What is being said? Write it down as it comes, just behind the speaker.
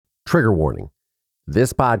Trigger warning.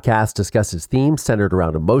 This podcast discusses themes centered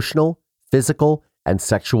around emotional, physical, and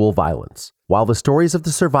sexual violence. While the stories of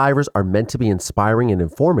the survivors are meant to be inspiring and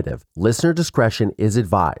informative, listener discretion is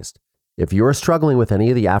advised. If you are struggling with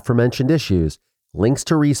any of the aforementioned issues, links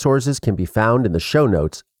to resources can be found in the show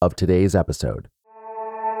notes of today's episode.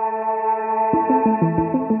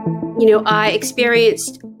 I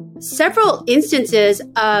experienced several instances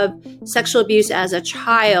of sexual abuse as a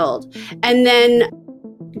child and then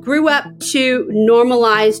grew up to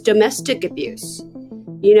normalize domestic abuse,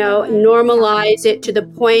 normalize it to the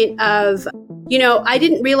point of, I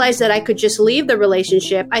didn't realize that I could just leave the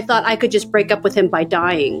relationship. I thought I could just break up with him by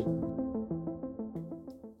dying.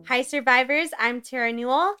 Hi, survivors. I'm Tara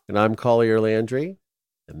Newell. And I'm Collier Landry.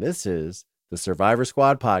 And this is the Survivor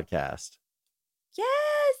Squad podcast.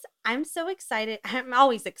 Yes, I'm so excited. I'm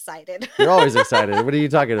always excited. You're always excited. What are you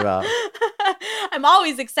talking about? I'm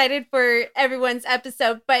always excited for everyone's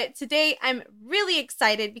episode, but today I'm really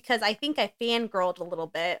excited because I think I fangirled a little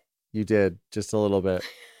bit. You did, just a little bit.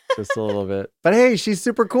 Just a little bit. But hey, she's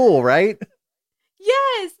super cool, right?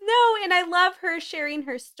 Yes, no, and I love her sharing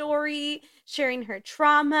her story, sharing her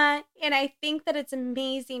trauma, and I think that it's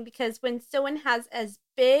amazing because when someone has as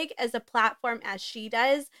big as a platform as she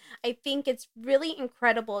does, I think it's really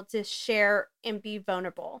incredible to share and be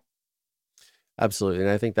vulnerable. Absolutely, and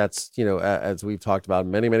I think that's, as we've talked about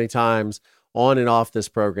many, many times on and off this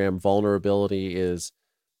program, vulnerability is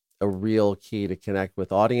a real key to connect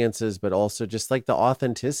with audiences, but also just like the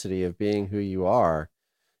authenticity of being who you are.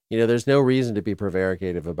 There's no reason to be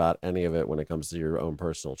prevaricative about any of it when it comes to your own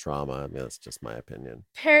personal trauma. I mean, that's just my opinion.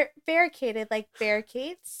 Barricaded, like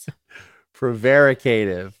barricades?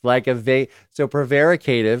 Prevaricative, like so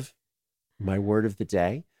prevaricative, my word of the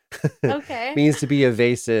day, okay, means to be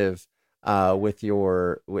evasive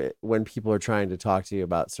when people are trying to talk to you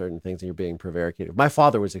about certain things and you're being prevaricative. My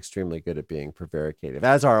father was extremely good at being prevaricative,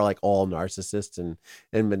 as are like all narcissists and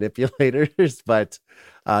manipulators. But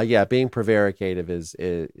being prevaricative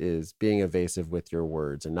is being evasive with your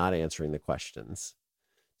words and not answering the questions,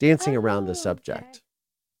 dancing around the subject.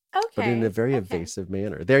 Okay. But in a very evasive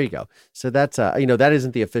manner. There you go. So that's that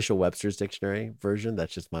isn't the official Webster's Dictionary version.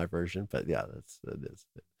 That's just my version. But yeah, it is.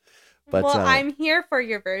 But, I'm here for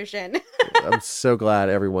your version. I'm so glad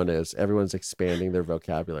everyone's expanding their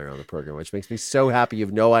vocabulary on the program, which makes me so happy. You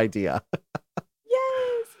have no idea.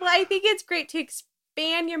 Yes. Well, I think it's great to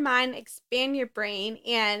expand your mind, expand your brain.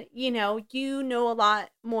 And, you know a lot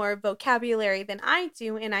more vocabulary than I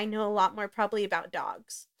do. And I know a lot more probably about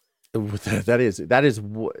dogs. That is,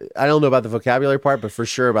 I don't know about the vocabulary part, but for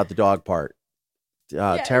sure about the dog part.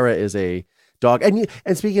 Yes. Tara is a dog. And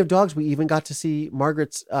speaking of dogs, we even got to see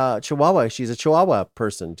Margaret's Chihuahua. She's a Chihuahua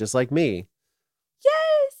person, just like me.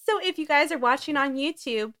 Yes. So if you guys are watching on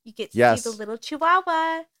YouTube, you get to see the little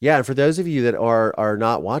Chihuahua. Yeah. And for those of you that are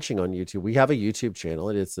not watching on YouTube, we have a YouTube channel.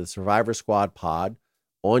 It's the Survivor Squad Pod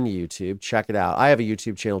on YouTube. Check it out. I have a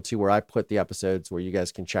YouTube channel too, where I put the episodes where you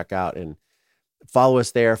guys can check out and follow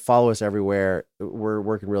us there. Follow us everywhere. We're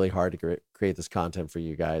working really hard to create this content for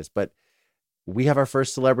you guys. But we have our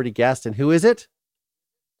first celebrity guest, and who is it?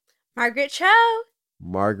 Margaret Cho.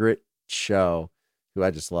 Margaret Cho, who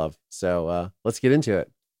I just love. So let's get into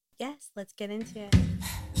it. Yes, let's get into it.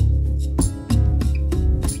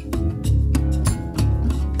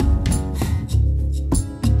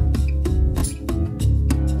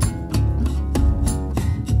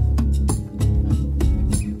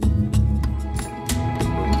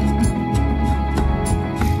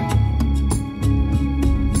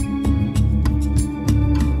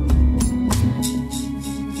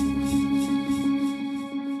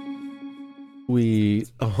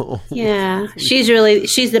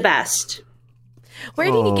 She's the best.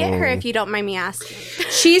 Where did you get her, if you don't mind me asking?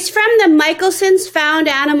 She's from the Michelson's Found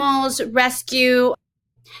Animals Rescue.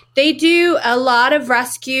 They do a lot of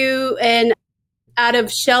rescue and out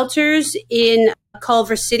of shelters in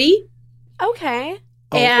Culver City. Okay.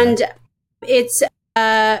 And it's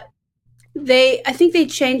I think they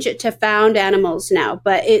changed it to Found Animals now,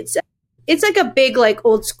 but it's like a big, like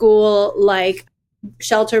old school, like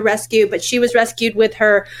shelter rescue, but she was rescued with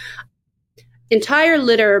her entire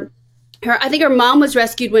litter. I think her mom was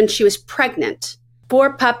rescued when she was pregnant.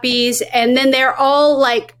 4 puppies, and then they all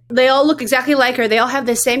look exactly like her. They all have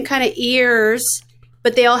the same kind of ears,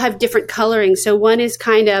 but they all have different coloring. So one is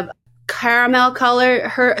kind of caramel color.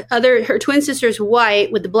 Her twin sister's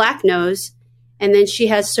white with the black nose, and then she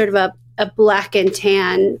has sort of a black and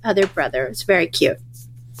tan other brother. It's very cute.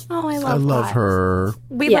 Oh, I love her.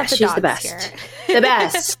 We love the she's dogs the best. Here. The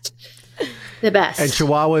best. The best. And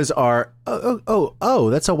Chihuahuas are,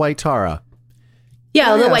 that's a white Tara.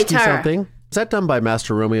 Yeah, a little white Tara. Something? Was that done by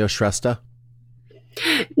Master Romeo Shrestha?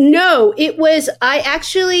 No, it was, I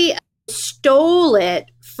actually stole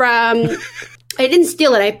it from, I didn't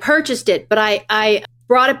steal it, I purchased it, but I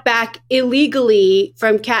brought it back illegally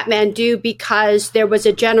from Kathmandu because there was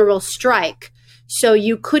a general strike. So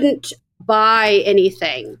you couldn't buy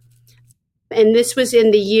anything. And this was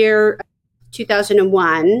in the year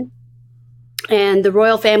 2001. And the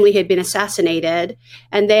royal family had been assassinated.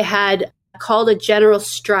 And they had called a general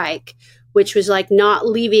strike, which was like not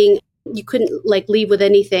leaving. You couldn't like leave with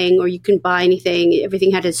anything, or you couldn't buy anything.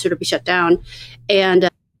 Everything had to sort of be shut down. And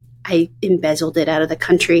I embezzled it out of the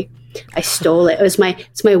country. I stole it. It's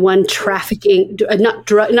my one trafficking, not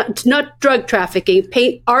drug trafficking,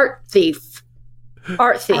 art thief.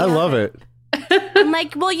 I love it. I'm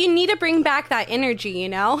like, well, you need to bring back that energy, you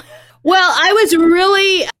know? Well, I was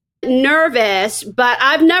really nervous, but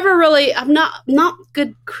I'm not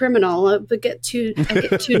good criminal. I get too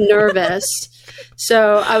nervous.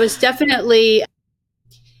 So I was definitely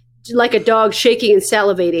like a dog shaking and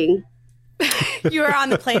salivating. You were on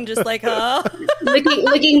the plane just like, huh?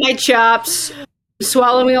 licking my chops,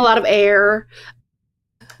 swallowing a lot of air.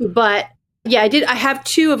 But yeah, I have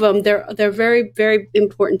two of them. They're very, very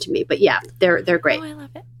important to me. But yeah, they're great. Oh, I love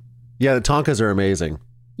it. Yeah, the Tonkas are amazing.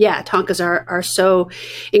 Yeah, Tonkas are so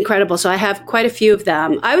incredible. So I have quite a few of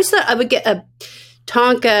them. I always thought I would get a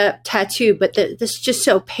Tonka tattoo, but this is just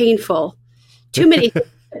so painful. Too many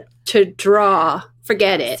to draw.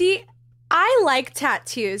 Forget it. See, I like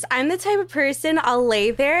tattoos. I'm the type of person, I'll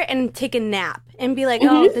lay there and take a nap and be like,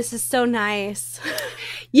 oh, this is so nice.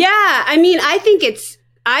 Yeah, I mean, I think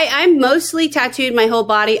I'm mostly tattooed my whole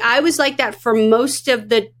body. I was like that for most of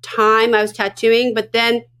the time I was tattooing, but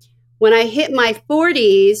then when I hit my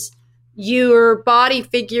 40s, your body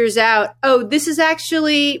figures out, oh, this is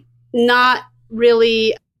actually not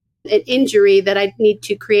really an injury that I need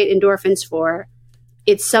to create endorphins for.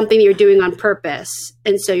 It's something you're doing on purpose.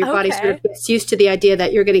 And so your body sort of gets used to the idea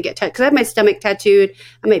that you're going to get tattooed. Because I have my stomach tattooed,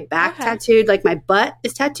 I have my back tattooed, like my butt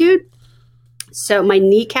is tattooed. So my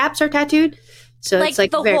kneecaps are tattooed. So like it's like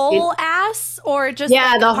the whole ass, or just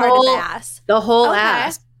like the part whole of the ass? The whole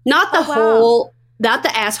ass. Not the whole, not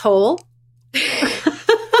the asshole.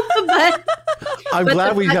 But I'm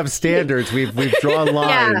glad we have standards. We've drawn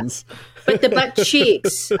lines. Yeah, but the butt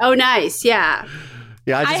cheeks. Oh, nice. Yeah.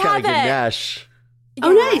 Yeah, I just got a Ganesh. Yeah.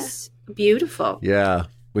 Oh, nice. Beautiful. Yeah,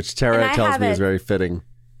 which Tara tells me is very fitting.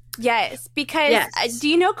 Yes, because do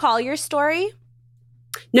you know Collier's story?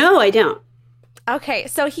 No, I don't. Okay,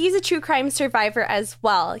 so he's a true crime survivor as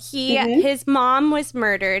well. His mom was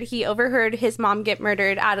murdered. He overheard his mom get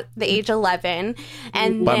murdered at the age 11.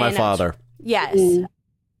 And by then, my father. Yes.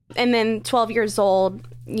 And then 12 years old,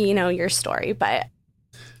 you know your story, but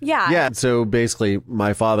yeah. Yeah, so basically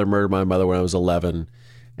my father murdered my mother when I was 11.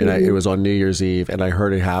 And it was on New Year's Eve, and I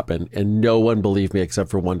heard it happen, and no one believed me except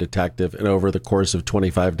for one detective. And over the course of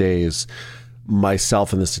 25 days,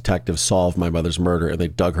 myself and this detective solved my mother's murder, and they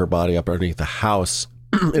dug her body up underneath the house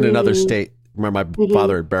in another state where my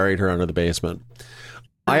father had buried her under the basement.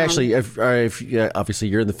 I actually, obviously,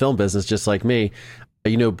 you're in the film business just like me. Do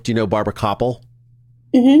you know Barbara Koppel?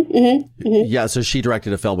 Yeah, so she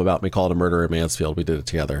directed a film about me called A Murder in Mansfield. We did it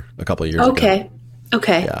together a couple of years ago.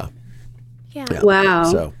 Okay. Yeah.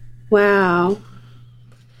 Wow. Wow.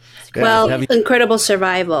 Well, incredible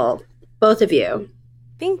survival, both of you.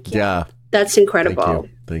 Thank you. Yeah. That's incredible.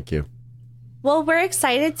 Thank you. Well, we're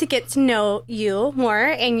excited to get to know you more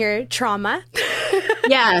and your trauma.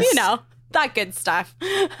 Yes. You know, that good stuff.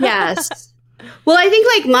 Yes. Well, I think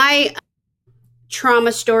like my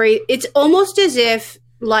trauma story, it's almost as if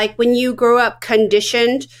like when you grow up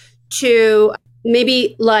conditioned to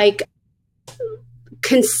maybe like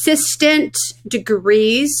consistent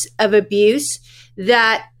degrees of abuse,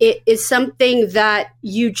 that it is something that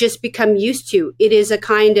you just become used to. It is a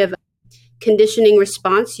kind of conditioning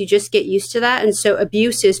response. You just get used to that. And so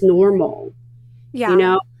abuse is normal.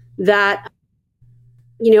 Yeah.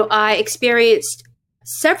 I experienced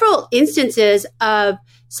several instances of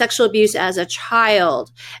sexual abuse as a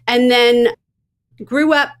child, and then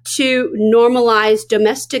grew up to normalize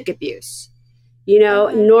domestic abuse.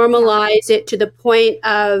 Normalize it to the point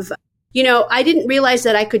of, I didn't realize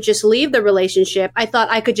that I could just leave the relationship. I thought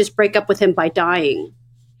I could just break up with him by dying.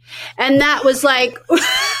 And that was like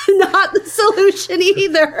not the solution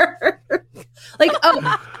either. Like,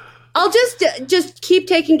 I'll just keep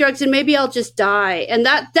taking drugs and maybe I'll just die. And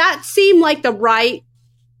that seemed like the right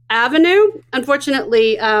avenue.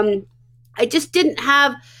 Unfortunately, I just didn't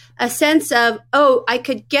have a sense of, I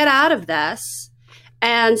could get out of this.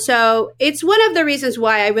 And so it's one of the reasons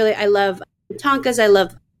why I love Tonkas. I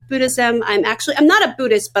love Buddhism. I'm not a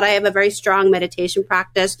Buddhist, but I have a very strong meditation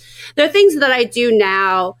practice. There are things that I do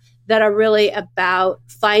now that are really about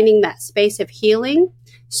finding that space of healing.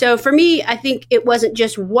 So for me, I think it wasn't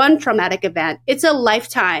just one traumatic event. It's a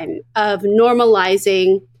lifetime of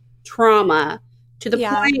normalizing trauma to the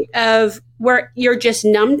point of where you're just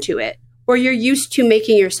numb to it, or you're used to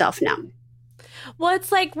making yourself numb. Well,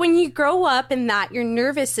 it's like when you grow up in that, your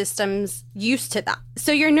nervous system's used to that.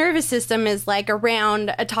 So your nervous system is like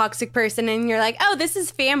around a toxic person and you're like, oh, this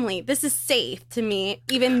is family. This is safe to me,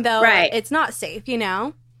 even though it's not safe, you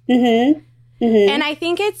know? Mm-hmm. Mm-hmm. And I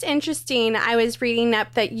think it's interesting. I was reading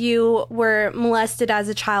up that you were molested as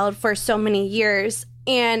a child for so many years.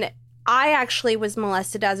 And I actually was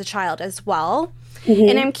molested as a child as well. Mm-hmm.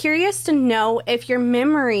 And I'm curious to know if your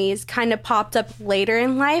memories kind of popped up later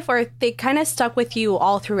in life or if they kind of stuck with you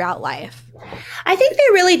all throughout life. I think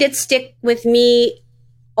they really did stick with me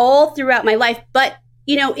all throughout my life. But,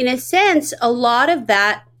 you know, in a sense, a lot of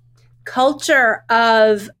that culture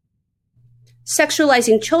of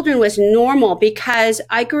sexualizing children was normal because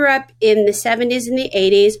I grew up in the 70s and the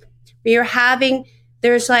 80s where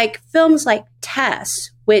there's like films like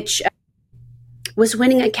Tess, which was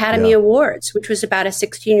winning Academy Awards, which was about a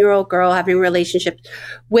 16-year-old girl having relationships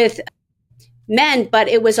with men. But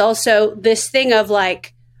it was also this thing of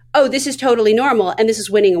like, oh, this is totally normal. And this is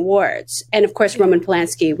winning awards. And of course, Roman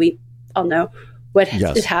Polanski, we all know what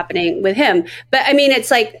is happening with him. But I mean,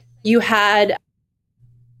 it's like you had,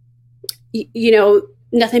 you know,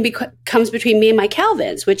 nothing comes between me and my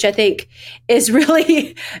Calvins, which I think is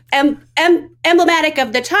really emblematic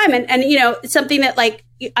of the time. And, you know, something that like,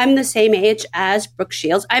 I'm the same age as Brooke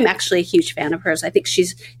Shields. I'm actually a huge fan of hers. I think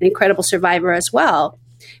she's an incredible survivor as well.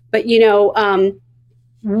 But, you know,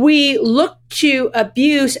 we look to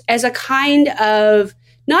abuse as a kind of,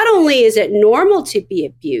 not only is it normal to be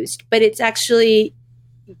abused, but it's actually,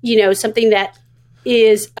 you know, something that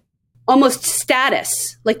is almost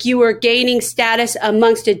status, like you were gaining status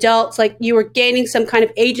amongst adults, like you were gaining some kind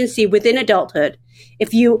of agency within adulthood.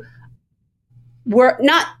 If you were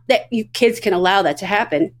not that you kids can allow that to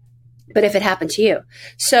happen, but if it happened to you.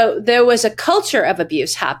 So there was a culture of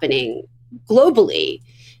abuse happening globally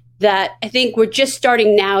that I think we're just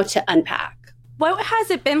starting now to unpack. What has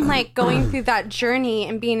it been like going through that journey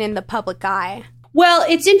and being in the public eye? Well,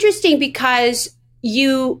 it's interesting because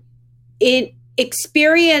you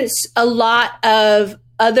experience a lot of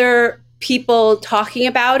other people talking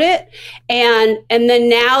about it. And then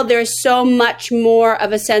now there's so much more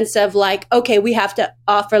of a sense of like, okay, we have to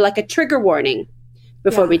offer like a trigger warning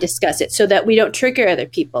before we discuss it so that we don't trigger other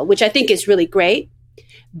people, which I think is really great.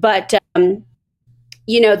 But,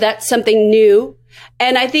 you know, that's something new.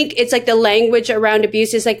 And I think it's like the language around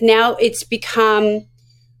abuse is like now it's become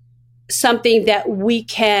something that we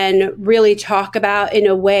can really talk about in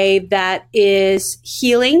a way that is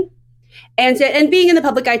healing. And being in the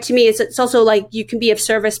public eye to me, it's also like you can be of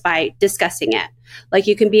service by discussing it. Like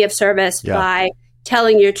you can be of service by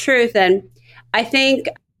telling your truth. And I think,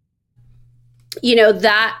 you know,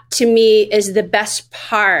 that to me is the best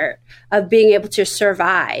part of being able to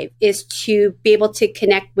survive, is to be able to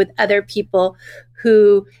connect with other people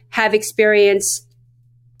who have experienced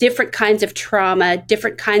different kinds of trauma,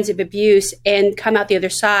 different kinds of abuse, and come out the other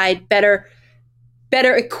side better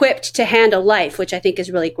equipped to handle life, which I think is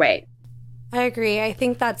really great. I agree. I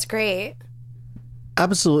think that's great.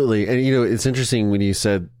 Absolutely. And, you know, it's interesting when you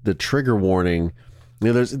said the trigger warning,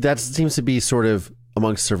 you know, that seems to be sort of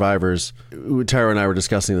amongst survivors. Tara and I were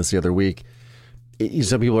discussing this the other week.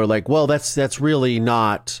 Some people are like, well, that's really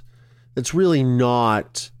not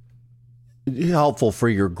helpful for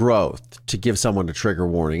your growth to give someone a trigger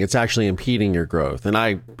warning. It's actually impeding your growth.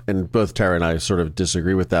 And both Tara and I sort of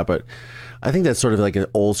disagree with that. But I think that's sort of like an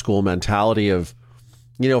old school mentality of,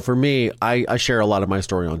 you know, for me, I share a lot of my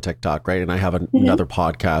story on TikTok, right? And I have another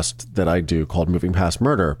podcast that I do called Moving Past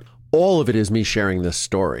Murder. All of it is me sharing this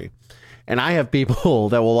story. And I have people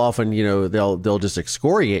that will often, you know, they'll just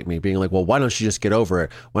excoriate me, being like, well, why don't you just get over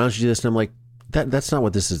it? Why don't you do this? And I'm like, that's not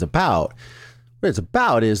what this is about. What it's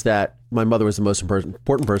about is that my mother was the most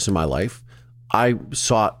important person in my life. I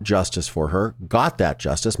sought justice for her, got that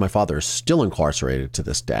justice. My father is still incarcerated to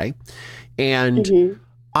this day. And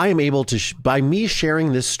I am able to, by me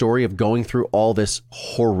sharing this story of going through all this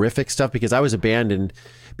horrific stuff, because I was abandoned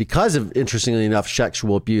because of, interestingly enough,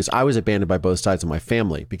 sexual abuse. I was abandoned by both sides of my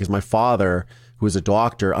family because my father, who was a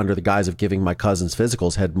doctor, under the guise of giving my cousins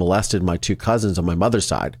physicals, had molested my two cousins on my mother's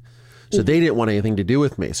side. So they didn't want anything to do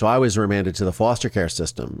with me. So I was remanded to the foster care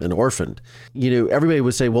system and orphaned. You know, everybody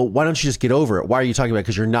would say, well, why don't you just get over it? Why are you talking about it?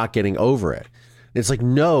 Because you're not getting over it. It's like,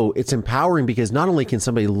 no, it's empowering because not only can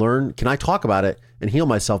somebody learn, can I talk about it and heal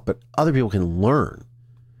myself, but other people can learn.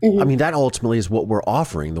 I mean, that ultimately is what we're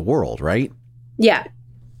offering the world, right? Yeah.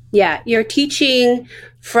 Yeah. You're teaching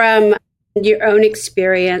from your own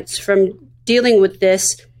experience, from dealing with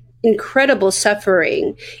this incredible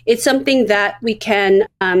suffering. It's something that we can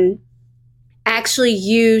actually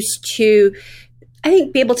use to, I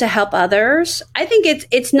think, be able to help others. I think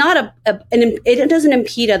it's not it doesn't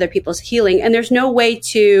impede other people's healing, and there's no way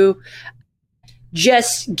to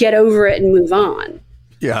just get over it and move on.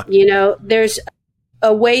 Yeah. There's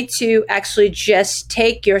a way to actually just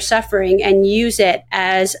take your suffering and use it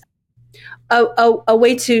as a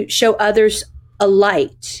way to show others a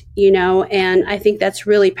light, and I think that's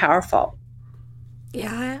really powerful.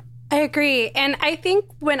 Yeah, I agree. And I think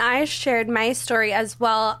when I shared my story as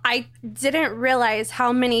well, I didn't realize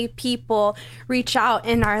how many people reach out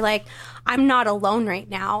and are like, I'm not alone right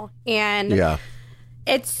now. And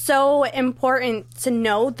it's so important to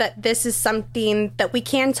know that this is something that we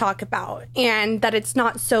can talk about and that it's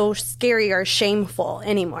not so scary or shameful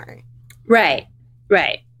anymore. Right.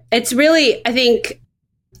 It's really, I think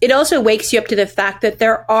it also wakes you up to the fact that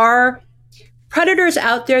there are predators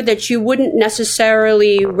out there that you wouldn't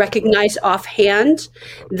necessarily recognize offhand,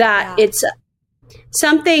 that it's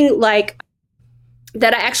something like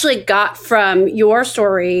that I actually got from your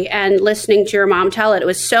story and listening to your mom tell it. It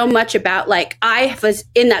was so much about, like, I was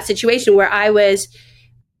in that situation where I was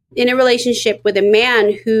in a relationship with a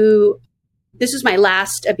man who, this was my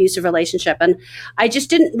last abusive relationship. And I just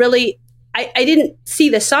didn't really, I didn't see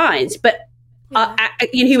the signs, but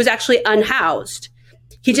he was actually unhoused.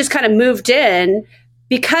 He just kind of moved in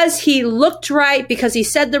because he looked right, because he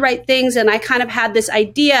said the right things. And I kind of had this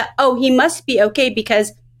idea, oh, he must be okay,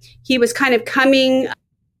 because he was kind of coming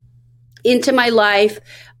into my life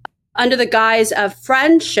under the guise of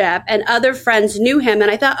friendship, and other friends knew him. And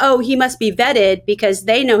I thought, oh, he must be vetted because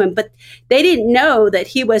they know him. But they didn't know that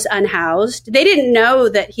he was unhoused. They didn't know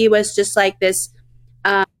that he was just like this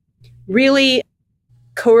really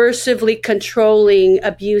coercively controlling,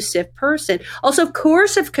 abusive person. Also,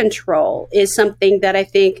 coercive control is something that I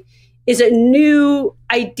think is a new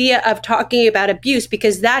idea of talking about abuse,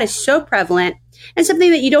 because that is so prevalent and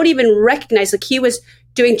something that you don't even recognize. Like, he was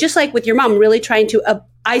doing, just like with your mom, really trying to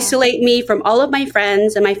isolate me from all of my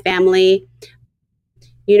friends and my family,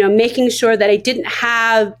 making sure that I didn't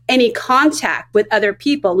have any contact with other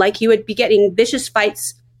people. Like, he would be getting vicious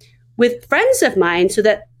fights with friends of mine so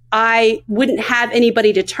that I wouldn't have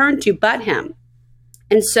anybody to turn to but him.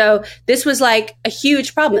 And so this was like a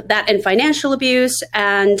huge problem, that and financial abuse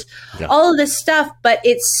and all of this stuff. But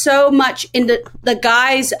it's so much in the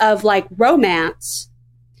guise of like romance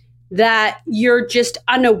that you're just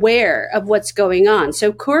unaware of what's going on.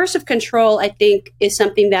 So coercive control, I think, is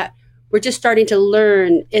something that we're just starting to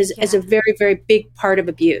learn is a very, very big part of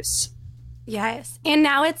abuse. Yes. And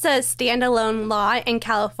now it's a standalone law in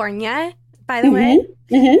California, by the way.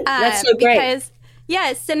 That's so great.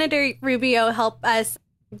 Because, Senator Rubio helped us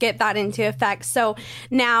get that into effect. So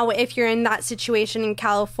now if you're in that situation in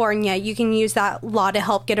California, you can use that law to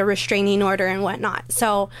help get a restraining order and whatnot.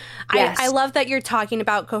 So I love that you're talking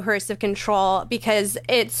about coercive control, because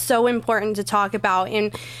it's so important to talk about.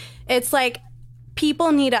 And it's like,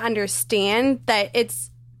 people need to understand that it's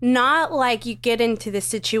not like you get into the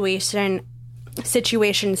situation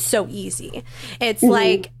so easy. It's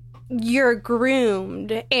like, you're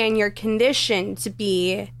groomed and you're conditioned to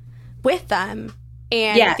be with them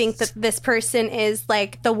and think that this person is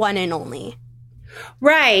like the one and only.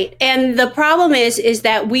 Right. And the problem is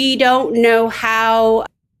that we don't know how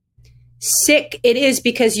sick it is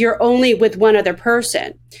because you're only with one other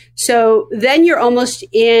person. So then you're almost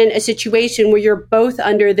in a situation where you're both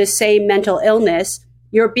under the same mental illness.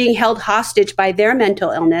 You're being held hostage by their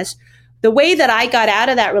mental illness. The way that I got out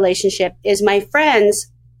of that relationship is my friends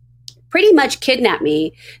pretty much kidnapped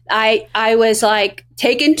me. I was like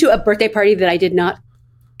taken to a birthday party that I did not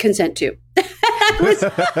consent to.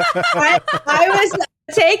 I was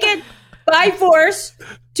taken by force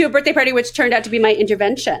to a birthday party, which turned out to be my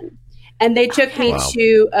intervention. And they took me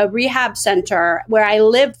to a rehab center where I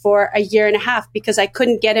lived for a year and a half because I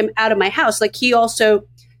couldn't get him out of my house. Like, he also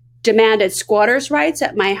demanded squatters' rights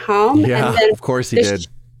at my home. Yeah, and then of course he did.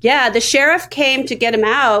 The sheriff came to get him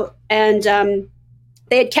out, and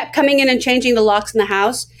they had kept coming in and changing the locks in the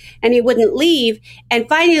house, and he wouldn't leave. And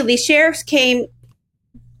finally, the sheriffs came,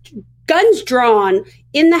 guns drawn,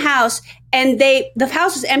 in the house, and the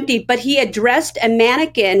house was empty, but he had dressed a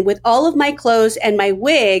mannequin with all of my clothes and my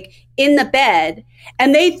wig in the bed.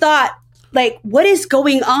 And they thought, like, what is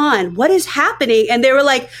going on? What is happening? And they were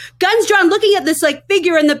like, guns drawn, looking at this like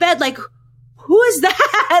figure in the bed, like, who is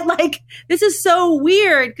that? Like, this is so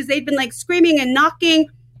weird, because they've been like screaming and knocking.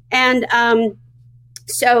 And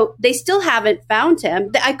so they still haven't found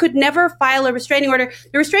him. I could never file a restraining order.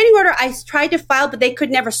 The restraining order I tried to file, but they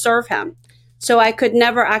could never serve him. So I could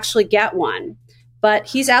never actually get one. But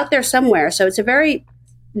he's out there somewhere. So it's a very,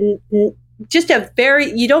 you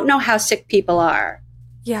don't know how sick people are.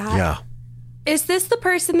 Yeah. Yeah. Is this the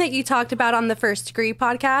person that you talked about on the First Degree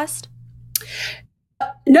podcast?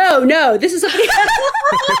 No, this is something else.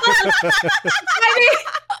 I mean,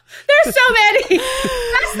 there's so many.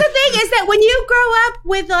 That's the thing, is that when you grow up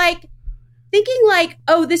with like thinking like,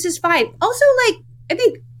 oh, this is fine. Also, like, I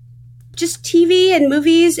think just TV and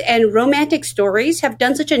movies and romantic stories have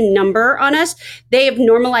done such a number on us. They have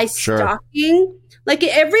normalized stalking. Like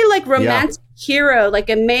every like romance hero, like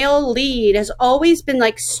a male lead, has always been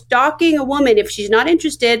like stalking a woman. If she's not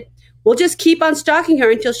interested, we'll just keep on stalking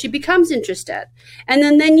her until she becomes interested.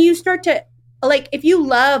 And then you start to, like, if you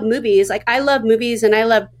love movies, like I love movies and I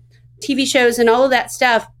love TV shows and all of that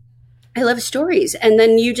stuff, I love stories. And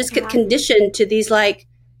then you just get conditioned to these like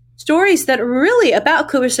stories that are really about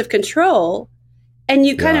coercive control, and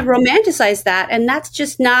you kind of romanticize that. And that's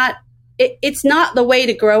just not, it's not the way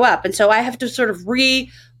to grow up. And so I have to sort of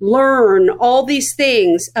relearn all these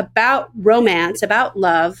things about romance, about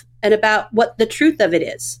love, and about what the truth of it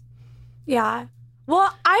is. Yeah.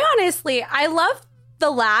 Well, I love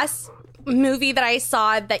the last movie that I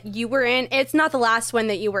saw that you were in. It's not the last one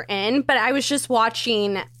that you were in, but I was just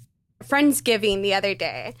watching Friendsgiving the other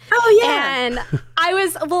day. Oh, yeah. And I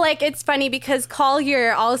was, like, it's funny because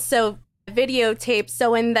Collier also videotaped,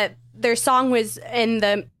 so when their song was in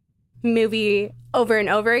the movie over and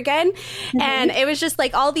over again. Mm-hmm. And it was just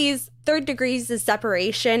like all these third degrees of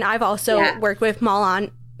separation. I've also worked with Milan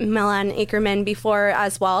Ackerman before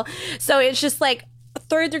as well. So it's just like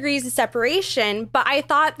third degrees of separation. But I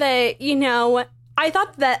thought that,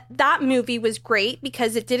 that movie was great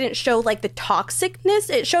because it didn't show like the toxicness.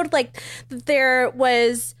 It showed like there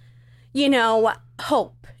was,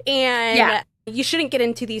 hope, and you shouldn't get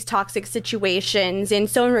into these toxic situations, and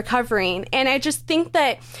so in recovering. And I just think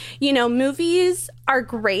that, movies are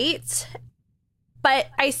great, but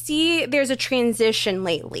I see there's a transition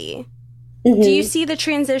lately. Mm-hmm. Do you see the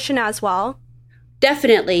transition as well?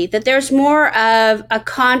 Definitely. That there's more of a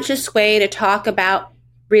conscious way to talk about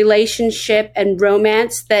relationship and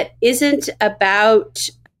romance that isn't about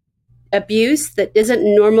abuse, that doesn't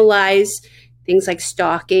normalize things like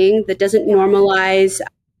stalking, that doesn't normalize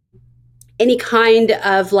any kind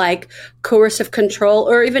of like coercive control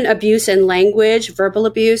or even abuse in language, verbal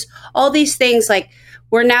abuse, all these things. Like,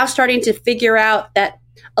 we're now starting to figure out that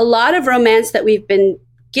a lot of romance that we've been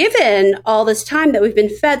given all this time, that we've been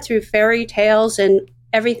fed through fairy tales and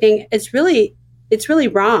everything, it's really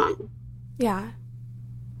wrong. Yeah.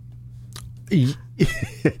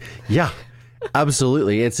 Yeah,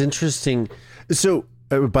 absolutely. It's interesting. So,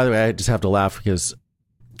 by the way, I just have to laugh because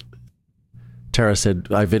Tara said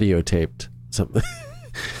I videotaped something.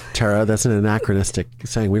 Tara, that's an anachronistic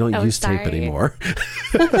saying. We don't use tape anymore.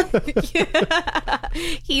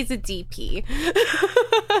 He's a DP.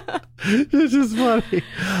 It's just funny.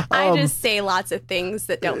 I just say lots of things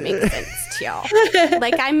that don't make sense to y'all.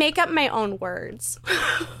 Like, I make up my own words.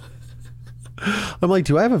 I'm like,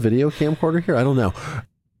 do I have a video camcorder here? I don't know.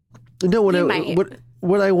 No, what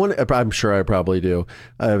I want, I'm sure I probably do.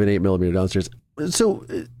 I have an 8mm downstairs. So,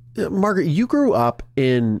 Margaret, you grew up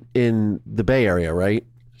in the Bay Area, right?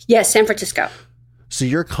 Yes, San Francisco. So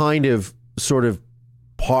you're kind of sort of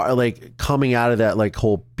like coming out of that like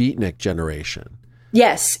whole beatnik generation.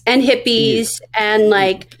 Yes, and hippies and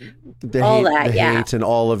like all that, hate and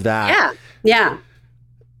all of that. Yeah.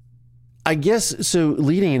 I guess so.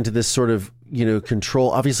 Leading into this sort of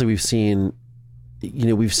control. Obviously, we've seen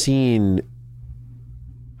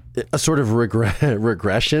a sort of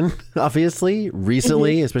regression, obviously,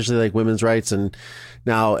 recently, especially like women's rights and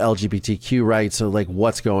now LGBTQ rights. So like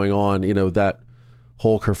what's going on, that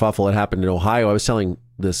whole kerfuffle that happened in Ohio. I was telling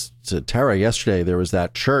this to Tara yesterday. There was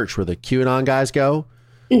that church where the QAnon guys go,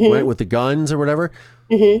 went with the guns or whatever.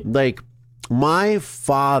 Mm-hmm. Like, my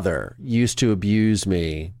father used to abuse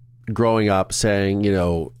me growing up, saying,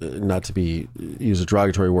 not to use a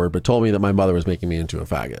derogatory word, but told me that my mother was making me into a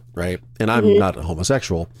faggot, right? And I'm not a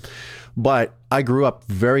homosexual, but I grew up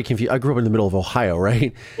very confused. I grew up in the middle of Ohio,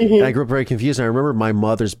 right? Mm-hmm. And I grew up very confused. And I remember my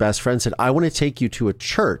mother's best friend said, I want to take you to a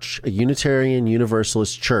church, a Unitarian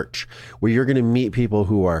Universalist church, where you're going to meet people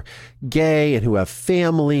who are gay and who have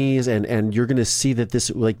families. And you're going to see that this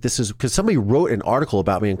is, because somebody wrote an article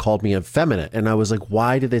about me and called me effeminate. And I was like,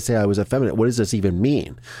 why did they say I was effeminate? What does this even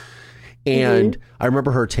mean? And I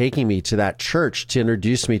remember her taking me to that church to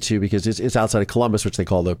introduce me to, because it's outside of Columbus, which they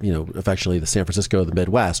call the, affectionately the San Francisco of the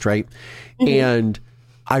Midwest, right? And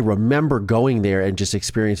I remember going there and just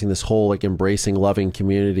experiencing this whole like embracing, loving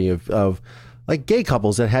community of like gay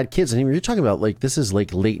couples that had kids. And you're talking about like, this is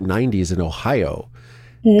like late 90s in Ohio.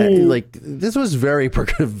 And, like, this was very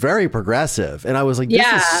progressive. And I was like, this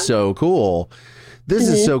is so cool. This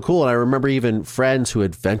is so cool. And I remember even friends who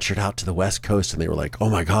had ventured out to the West Coast and they were like,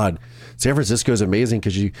 oh my God, San Francisco is amazing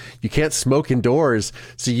because you can't smoke indoors.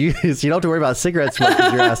 So you don't have to worry about cigarette smoke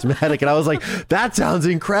because you're asthmatic. And I was like, that sounds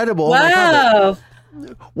incredible. Wow. Oh my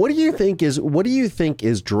God. What do you think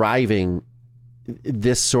is driving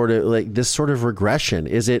this sort of regression?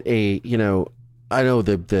 Is it I know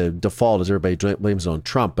the default is everybody blames it on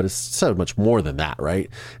Trump, but it's so much more than that, right?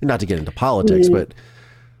 And not to get into politics, but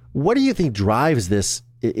what do you think drives this?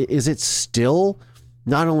 Is it still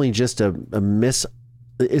not only just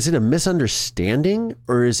is it a misunderstanding,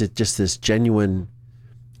 or is it just this genuine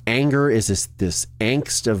anger? Is this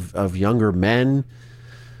angst of younger men?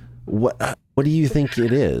 What do you think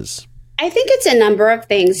it is? I think it's a number of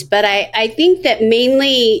things, but I think that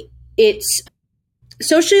mainly it's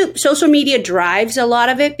social media drives a lot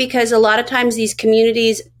of it, because a lot of times these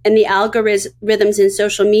communities and the algorithms in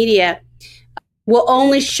social media will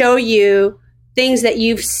only show you things that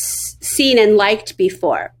you've seen and liked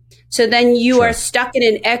before. So then you are stuck in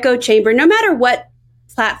an echo chamber, no matter what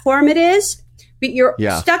platform it is, but you're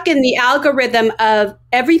stuck in the algorithm of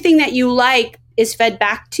everything that you like is fed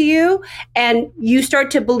back to you. And you start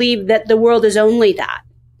to believe that the world is only that.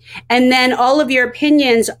 And then all of your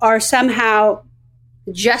opinions are somehow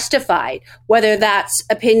justified, whether that's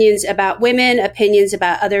opinions about women, opinions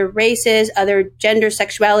about other races, other gender,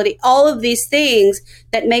 sexuality, all of these things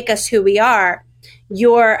that make us who we are,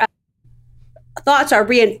 your thoughts are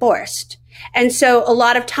reinforced. And so a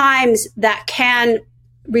lot of times that can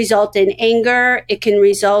result in anger. It can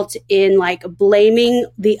result in like blaming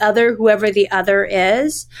the other, whoever the other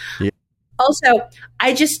is. Yeah. Also,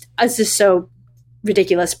 this is so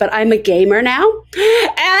ridiculous, but I'm a gamer now, and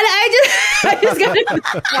I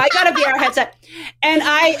got a VR headset, and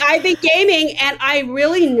I've been gaming, and I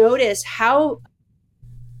really notice how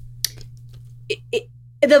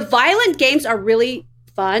the violent games are really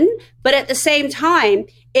fun, but at the same time,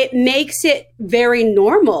 it makes it very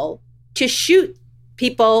normal to shoot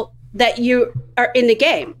people that you are in the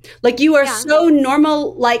game. Like you are so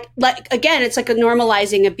normal, like again, it's like a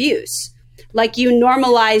normalizing abuse. Like you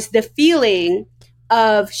normalize the feeling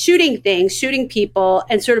of shooting things, shooting people,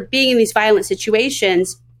 and sort of being in these violent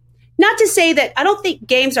situations. Not to say that I don't think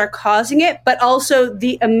games are causing it, but also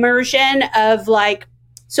the immersion of like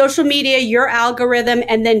social media, your algorithm,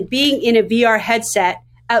 and then being in a VR headset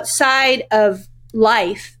outside of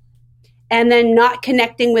life, and then not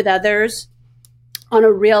connecting with others on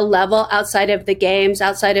a real level outside of the games,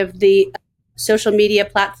 outside of the social media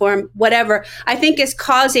platform, whatever, I think is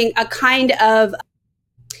causing a kind of,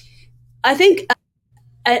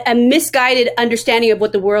 a misguided understanding of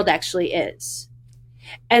what the world actually is.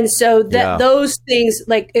 And so those things,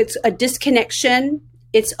 like it's a disconnection.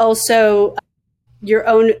 It's also your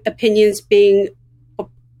own opinions being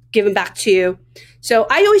given back to you. So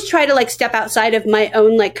I always try to like step outside of my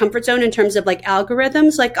own like comfort zone in terms of like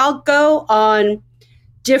algorithms. Like I'll go on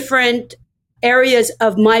different areas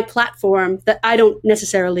of my platform that I don't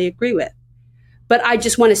necessarily agree with, but I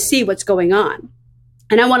just want to see what's going on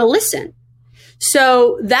and I want to listen.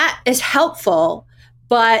 So that is helpful,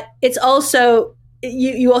 but it's also,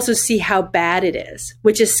 you also see how bad it is,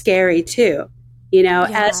 which is scary too.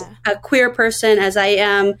 As a queer person, as I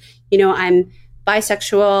am, I'm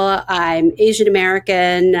bisexual, I'm Asian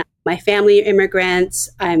American, my family are immigrants,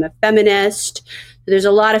 I'm a feminist. There's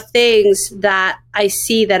a lot of things that I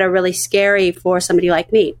see that are really scary for somebody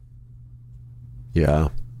like me. Yeah.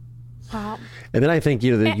 Wow. And then I think,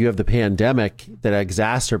 that you have the pandemic that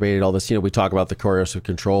exacerbated all this. We talk about the coercive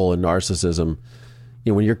control and narcissism.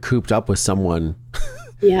 When you're cooped up with someone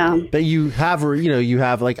that you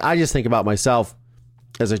have like, I just think about myself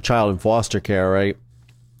as a child in foster care, right?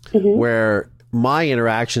 Mm-hmm. Where my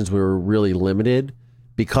interactions were really limited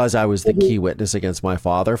because I was the key witness against my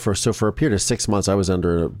father. For a period of 6 months, I was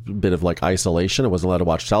under a bit of like isolation. I wasn't allowed to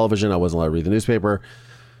watch television. I wasn't allowed to read the newspaper.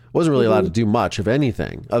 Wasn't really allowed to do much of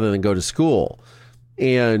anything other than go to school.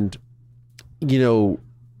 And,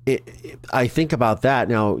 I think about that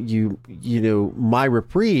now. My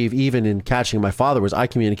reprieve, even in catching my father, was I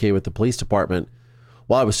communicated with the police department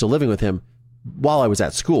while I was still living with him, while I was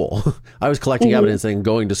at school. I was collecting evidence and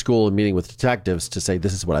going to school and meeting with detectives to say,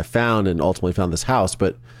 this is what I found, and ultimately found this house.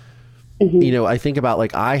 But you know, I think about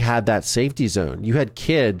like I had that safety zone. You had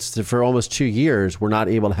kids that for almost 2 years were not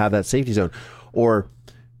able to have that safety zone, or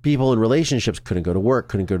people in relationships couldn't go to work,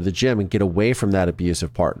 couldn't go to the gym and get away from that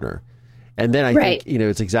abusive partner. And then I think, you know,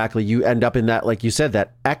 it's exactly, you end up in that, like you said,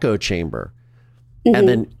 that echo chamber. And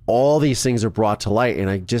then all these things are brought to light. And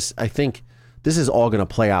I think this is all going to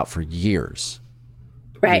play out for years.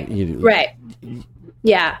 Right. Right.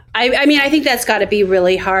 Yeah. I mean, I think that's got to be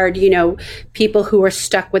really hard. You know, people who are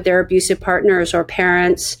stuck with their abusive partners or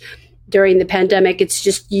parents during the pandemic, it's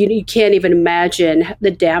just, you can't even imagine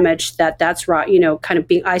the damage that's wrought, you know, kind of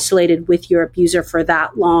being isolated with your abuser for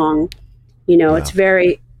that long. You know, it's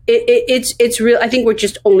very, it's real. I think we're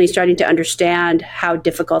just only starting to understand how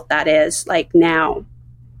difficult that is, like now.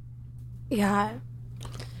 Yeah.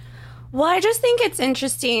 Well, I just think it's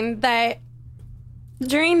interesting that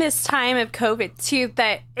during this time of COVID too,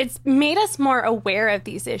 that it's made us more aware of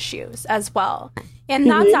these issues as well. And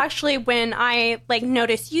that's actually when I like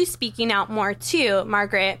noticed you speaking out more too,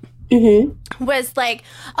 Margaret, was like,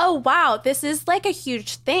 oh, wow, this is like a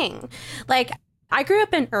huge thing. Like, I grew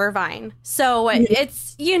up in Irvine, so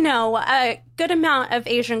it's, you know, a good amount of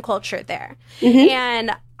Asian culture there.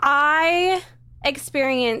 And I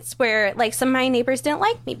experienced where like some of my neighbors didn't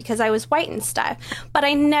like me because I was white and stuff, but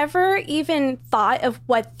I never even thought of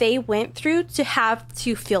what they went through to have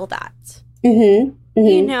to feel that. You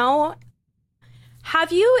know,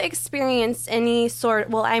 have you experienced any sort,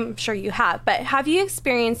 well, I'm sure you have, but have you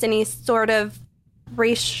experienced any sort of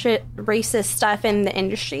racist stuff in the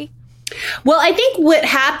industry? Well, I think what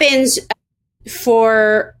happens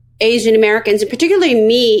for Asian Americans, and particularly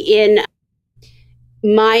me in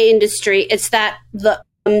my industry, it's that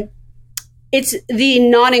it's the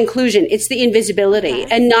non-inclusion, it's the invisibility,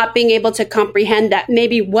 and not being able to comprehend that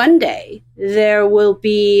maybe one day there will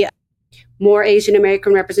be more Asian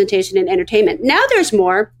American representation in entertainment. Now there's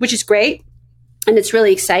more, which is great, and it's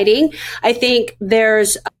really exciting. I think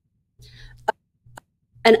there's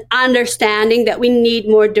an understanding that we need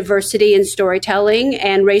more diversity in storytelling,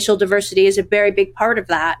 and racial diversity is a very big part of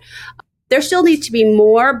that. There still needs to be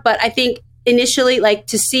more, but I think initially, like,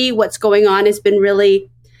 to see what's going on has been really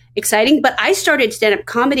exciting. But I started stand-up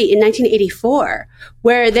comedy in 1984,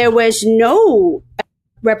 where there was no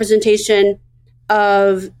representation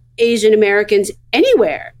of Asian Americans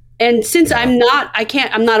anywhere. And since I'm not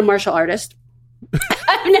a martial artist.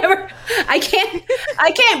 I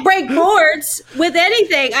can't break boards with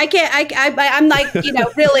anything. I'm like, you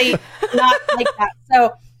know, really not like that.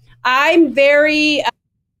 So I'm very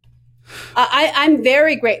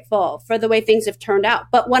grateful for the way things have turned out.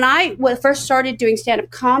 But when I first started doing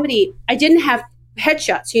stand-up comedy, I didn't have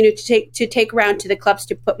headshots, you know, to take around to the clubs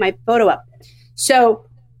to put my photo up. So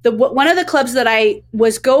one of the clubs that I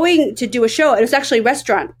was going to do a show, it was actually a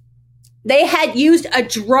restaurant. They had used a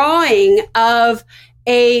drawing of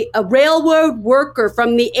a railroad worker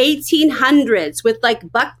from the 1800s with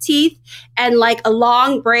like buck teeth and like a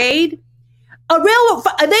long braid. They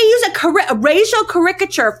use a racial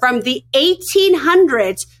caricature from the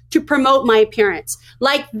 1800s to promote my appearance.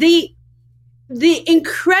 Like the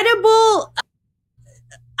incredible,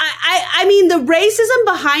 I mean, the racism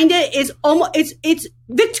behind it is almost, it's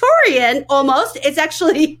Victorian almost. It's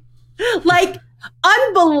actually like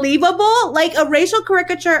unbelievable. Like a racist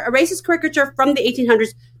caricature from the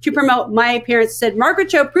 1800s to promote my appearance said, Margaret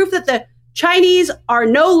Cho, proof that the Chinese are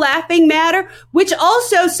no laughing matter, which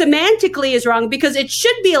also semantically is wrong because it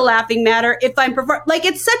should be a laughing matter if I'm like,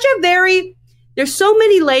 it's such a there's so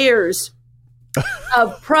many layers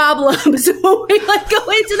of problems when we like go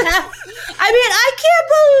into that. I mean, I can't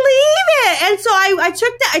believe it. And so I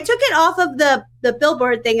took it off of the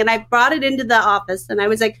billboard thing and I brought it into the office and I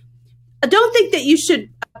was like, I don't think that you should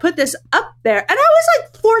put this up there. And I was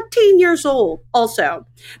like 14 years old also.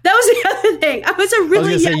 That was the other thing. I was going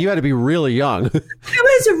to say, you had to be really young. I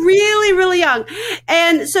was really, really young.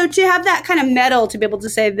 And so to have that kind of metal to be able to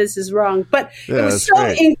say this is wrong, but it was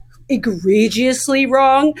so egregiously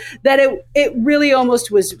wrong that it really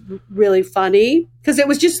almost was really funny because it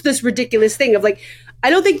was just this ridiculous thing of like,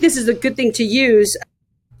 I don't think this is a good thing to use.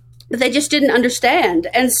 But they just didn't understand.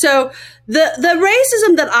 And so the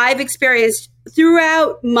racism that I've experienced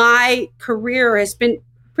throughout my career has been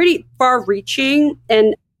pretty far reaching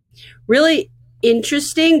and really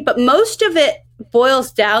interesting. But most of it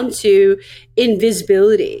boils down to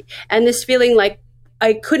invisibility and this feeling like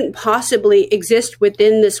I couldn't possibly exist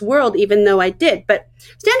within this world, even though I did. But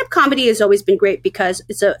stand-up comedy has always been great because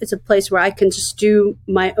it's a place where I can just do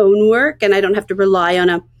my own work and I don't have to rely on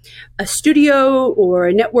a studio or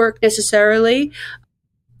a network necessarily.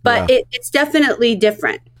 But it's definitely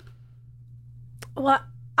different. Well,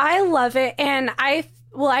 I love it. And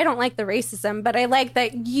well, I don't like the racism, but I like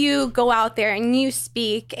that you go out there and you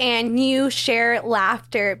speak and you share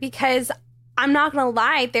laughter, because I'm not going to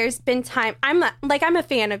lie, there's been time, I'm a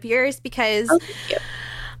fan of yours, because thank you.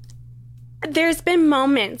 There's been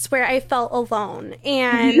moments where I felt alone,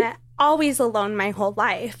 and always alone my whole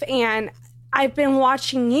life. And I've been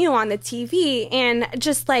watching you on the TV, and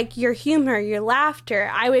just like your humor, your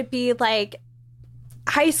laughter, I would be like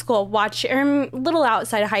high school or a little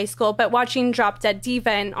outside of high school, but watching Drop Dead Diva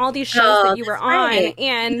and all these shows that you were on. Right.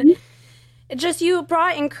 And just, you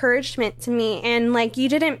brought encouragement to me, and like you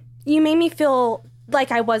made me feel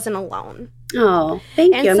like I wasn't alone. Oh,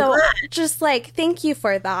 thank you. And so I'm glad. just like, thank you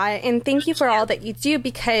for that. And thank you for all that you do,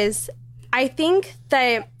 because I think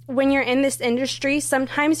that when you're in this industry,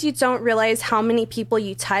 sometimes you don't realize how many people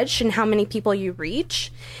you touch and how many people you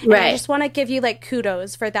reach. And I just want to give you like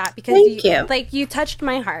kudos for that, because you touched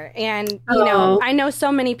my heart, and you know, I know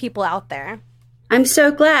so many people out there. I'm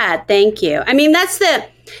so glad. Thank you. I mean, that's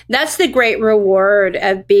the great reward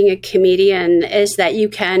of being a comedian, is that you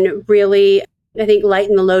can really, I think,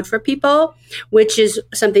 lighten the load for people, which is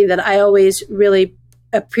something that I always really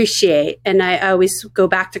appreciate. And I always go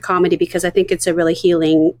back to comedy because I think it's a really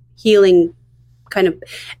healing kind of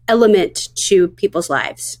element to people's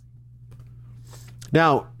lives.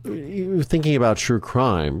 Now, thinking about true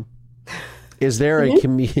crime, is there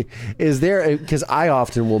because I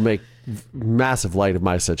often will make massive light of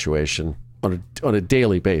my situation on a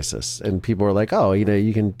daily basis, and people are like, oh, you know,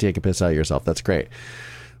 you can take a piss out of yourself. That's great.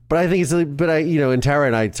 But I think and Tara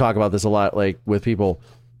and I talk about this a lot, like with people,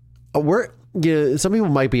 some people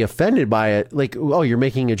might be offended by it. Like, oh, you're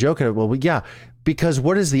making a joke of it. Well, yeah, because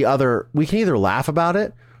what is the other? We can either laugh about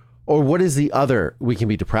it, or what is the other? We can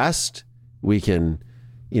be depressed. We can,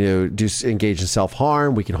 engage in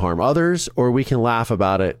self-harm. We can harm others, or we can laugh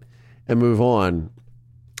about it and move on.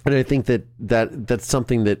 And I think that's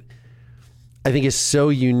something that I think is so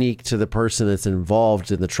unique to the person that's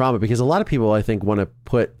involved in the trauma, because a lot of people, I think, want to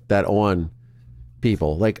put that on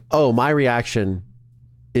people. Like, oh, my reaction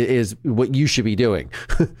is what you should be doing.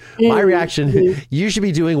 My reaction, you should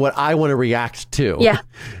be doing what I want to react to. Yeah.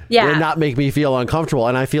 And not make me feel uncomfortable.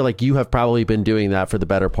 And I feel like you have probably been doing that for the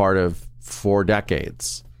better part of 4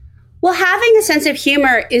 decades. Well, having a sense of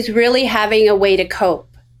humor is really having a way to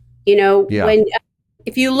cope.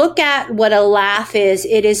 If you look at what a laugh is,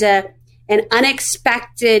 it is an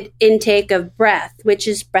unexpected intake of breath, which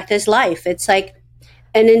is breath is life. It's like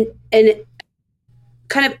an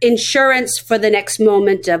kind of insurance for the next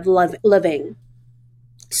moment of living.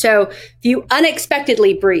 So if you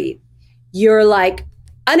unexpectedly breathe, you're like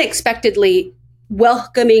unexpectedly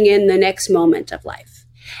welcoming in the next moment of life.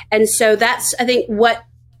 And so that's, I think, what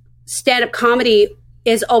stand-up comedy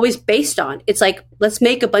is always based on. It's like, let's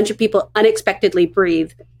make a bunch of people unexpectedly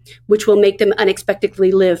breathe, which will make them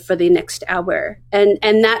unexpectedly live for the next hour. And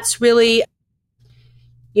that's really,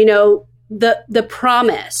 the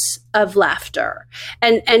promise of laughter.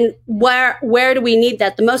 And where do we need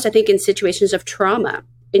that the most? I think in situations of trauma,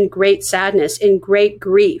 in great sadness, in great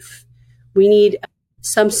grief, we need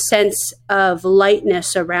some sense of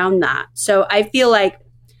lightness around that. So I feel like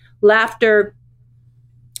laughter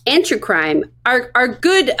and true crime are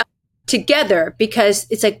good together, because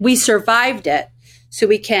it's like we survived it. So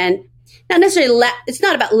we can not necessarily it's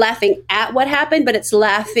not about laughing at what happened, but it's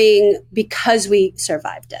laughing because we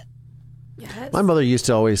survived it. Yes. My mother used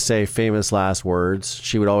to always say famous last words.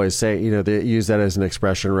 She would always say, they use that as an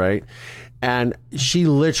expression, right? And she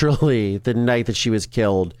literally, the night that she was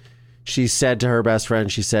killed, she said to her best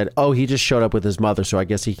friend, she said, oh, he just showed up with his mother, so I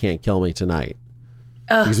guess he can't kill me tonight.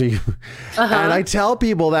 And I tell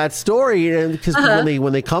people that story, and because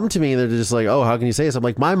when they come to me, they're just like, oh, how can you say this? I'm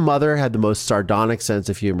like, my mother had the most sardonic sense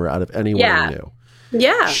of humor out of anyone I knew.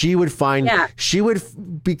 Yeah. She would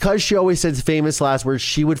because she always says famous last words,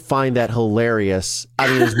 she would find that hilarious. I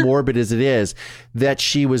mean, as morbid as it is, that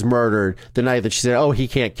she was murdered the night that she said, oh, he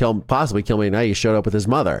can't possibly kill me tonight. He showed up with his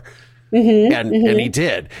mother. And he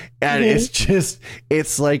did. And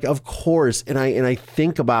it's like, of course. And I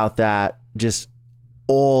think about that just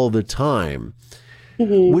all the time,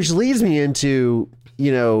 which leads me into,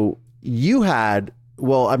 you had,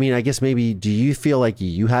 well, I mean, I guess maybe, do you feel like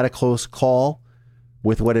you had a close call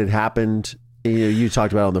with what had happened? You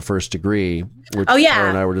talked about on The First Degree, which Tara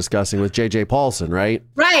and I were discussing with J.J. Paulson, right?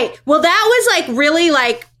 Right. Well, that was like really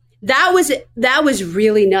like, that was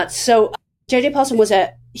really nuts. So J.J. Paulson was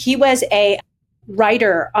a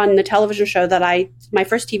writer on the television show my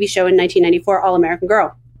first TV show in 1994, All American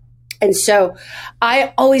Girl. And so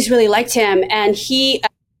I always really liked him. And he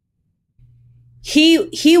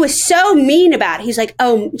he was so mean about it. He's like,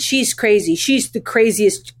 oh, she's crazy. She's the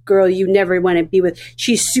craziest girl you never want to be with.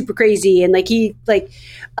 She's super crazy. And he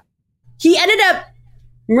ended up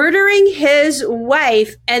murdering his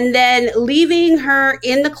wife and then leaving her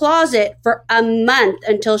in the closet for a month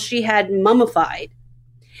until she had mummified.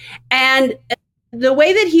 And the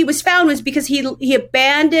way that he was found was because he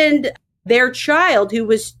abandoned their child, who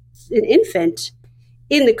was an infant,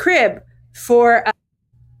 in the crib for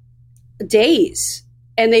days.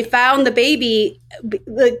 And they found the baby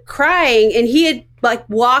crying, and he had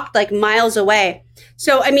walked miles away.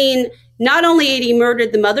 So, I mean, not only had he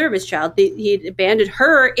murdered the mother of his child, he had abandoned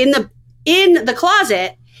her in the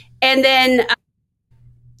closet, and then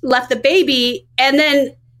left the baby, and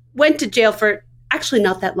then went to jail for actually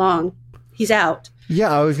not that long. He's out.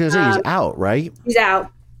 Yeah, I was going to say he's out, right? He's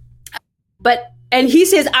out. And he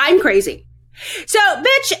says, I'm crazy. So,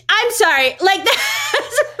 bitch, I'm sorry.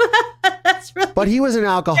 That's really. But he was an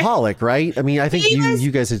alcoholic, right? I mean, I think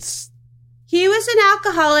you guys had. He was an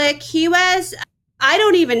alcoholic. I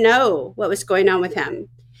don't even know what was going on with him,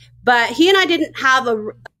 but he and I didn't have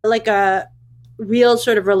a real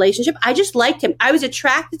sort of relationship. I just liked him. I was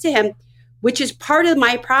attracted to him, which is part of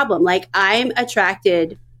my problem. I'm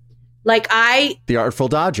attracted, The Artful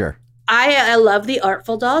Dodger. I love the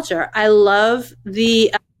Artful Dodger. I love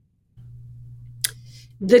the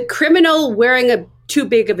criminal wearing too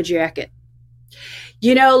big of a jacket.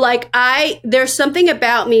 There's something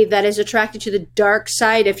about me that is attracted to the dark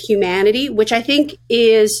side of humanity, which I think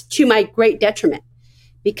is to my great detriment,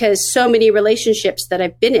 because so many relationships that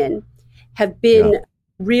I've been in have been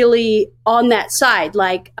really on that side.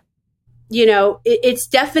 It's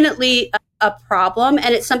definitely a problem.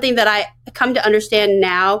 And it's something that I come to understand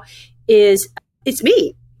now is it's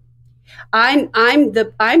me. I'm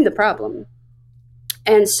the problem.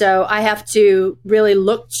 And so I have to really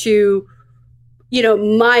look to,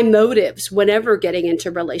 my motives whenever getting into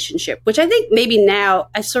a relationship, which I think maybe now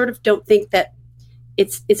I sort of don't think that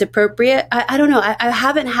it's appropriate. I don't know. I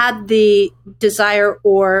haven't had the desire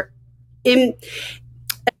or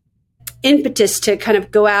impetus to kind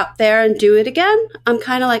of go out there and do it again. I'm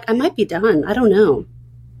kind of I might be done. I don't know.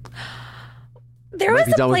 There was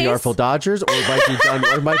be done place... with the Artful Dodgers,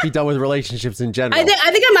 or might be done with relationships in general. I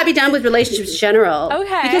think I might be done with relationships in general.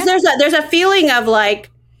 Okay, because there's a feeling of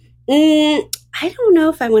I don't know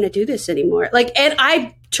if I want to do this anymore. And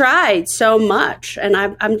I tried so much, and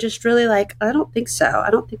I'm just really I don't think so.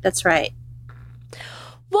 I don't think that's right.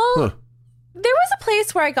 Well, there was a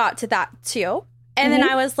place where I got to that too. And then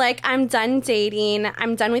I was I'm done dating.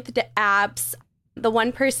 I'm done with the apps. The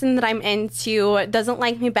one person that I'm into doesn't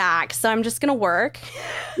like me back. So I'm just going to work.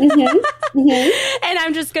 And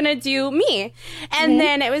I'm just going to do me. And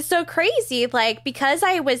then it was so crazy. Because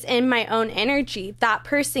I was in my own energy, that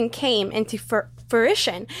person came into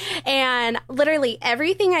fruition. And literally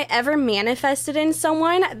everything I ever manifested in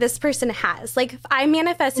someone, this person has. If I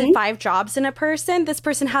manifested 5 jobs in a person, this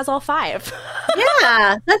person has all 5.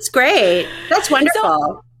 Yeah, that's great. That's wonderful.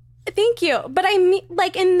 So, thank you. But I mean,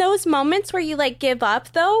 in those moments where you give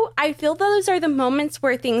up, though, I feel those are the moments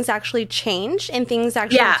where things actually change and things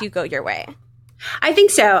actually do go your way. I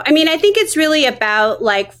think so. I mean, I think it's really about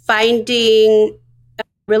finding a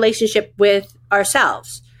relationship with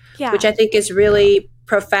ourselves, which I think is really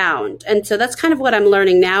profound. And so that's kind of what I'm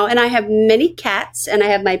learning now. And I have many cats, and I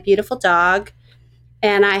have my beautiful dog,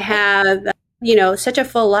 and I have, such a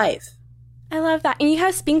full life. I love that. And you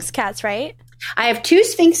have Sphinx cats, right? I have 2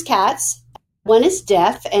 Sphinx cats. One is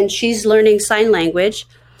deaf, and she's learning sign language.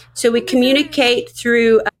 So we communicate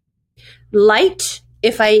through light.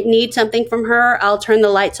 If I need something from her, I'll turn the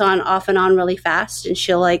lights off and on really fast, and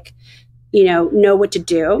she'll know what to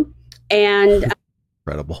do. And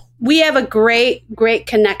incredible. We have a great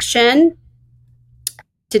connection.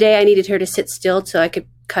 Today I needed her to sit still so I could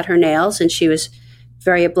cut her nails, and she was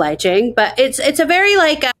very obliging. But it's a very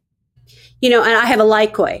and I have a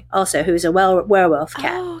Lycoi also, who's a werewolf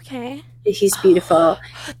cat. Oh, okay. He's beautiful.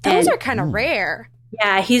 Those are kind of rare.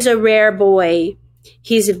 Yeah, he's a rare boy.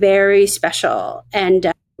 He's very special,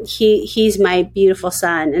 and he's my beautiful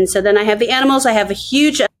son. And so then I have the animals. I have a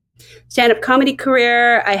huge stand-up comedy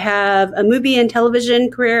career. I have a movie and television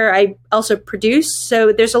career. I also produce.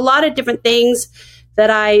 So there's a lot of different things that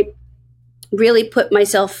I really put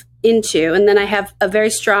myself into. And then I have a very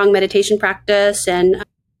strong meditation practice, and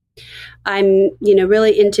I'm,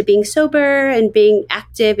 really into being sober and being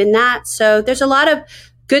active in that. So there's a lot of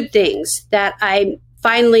good things that I'm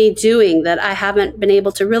finally doing that I haven't been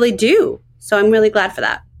able to really do. So I'm really glad for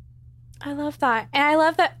that. I love that. And I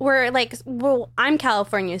love that we're I'm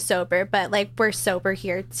California sober, but we're sober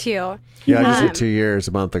here too. Yeah, I just hit 2 years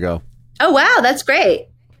a month ago. Oh, wow. That's great.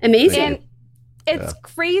 Amazing. And it's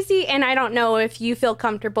crazy, and I don't know if you feel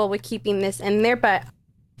comfortable with keeping this in there, but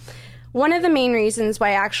one of the main reasons why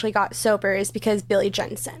I actually got sober is because Billy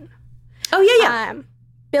Jensen. Oh, yeah.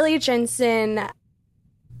 Billy Jensen,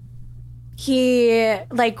 he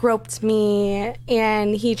like groped me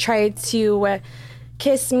and he tried to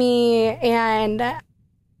kiss me, and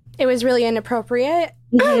it was really inappropriate.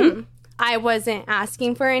 Mm-hmm. I wasn't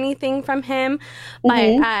asking for anything from him,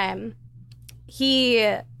 but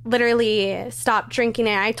he literally stopped drinking,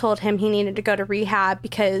 and I told him he needed to go to rehab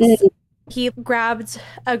because he grabbed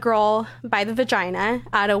a girl by the vagina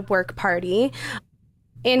at a work party,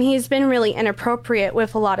 and he's been really inappropriate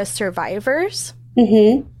with a lot of survivors.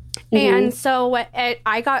 And so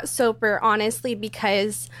I got sober, honestly,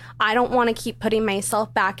 because I don't want to keep putting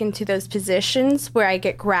myself back into those positions where I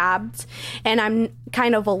get grabbed and I'm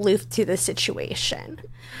kind of aloof to the situation.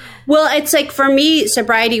 Well, it's like, for me,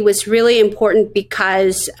 sobriety was really important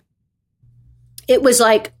because it was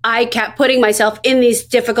like I kept putting myself in these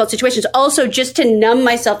difficult situations, also just to numb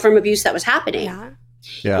myself from abuse that was happening.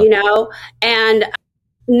 Yeah. You know, and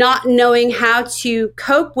not knowing how to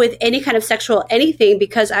cope with any kind of sexual anything,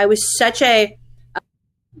 because I was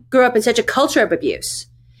grew up in such a culture of abuse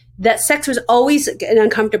that sex was always an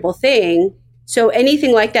uncomfortable thing. So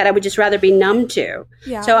anything like that, I would just rather be numb to.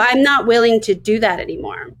 Yeah. So I'm not willing to do that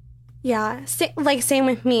anymore. Yeah, same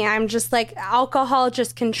with me. I'm just like, alcohol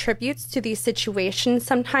just contributes to these situations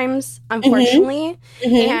sometimes, unfortunately.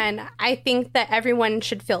 And I think that everyone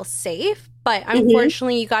should feel safe, but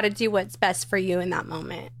unfortunately, you got to do what's best for you in that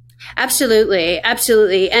moment. Absolutely.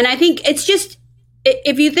 Absolutely. And I think it's just,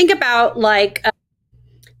 if you think about like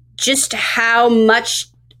just how much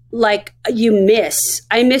like I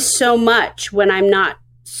miss so much when I'm not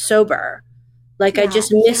sober. Like I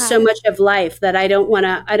just miss so much of life that I don't want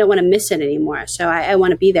to miss it anymore. So I want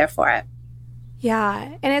to be there for it.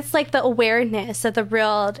 Yeah. And it's like the awareness of the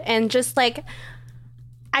real, and just like,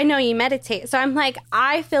 I know you meditate. So I'm like,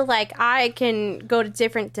 I feel like I can go to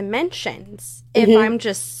different dimensions if I'm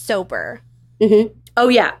just sober. Oh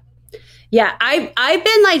yeah. Yeah. I've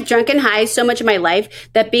been like drunk and high so much of my life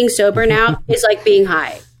that being sober now is like being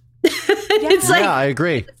high. It's like, I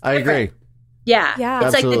agree. Yeah.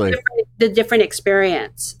 It's Absolutely. like the different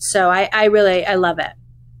experience. So I love it.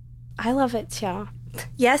 I love it too.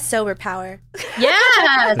 Yes, sober power.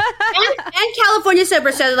 Yes. and California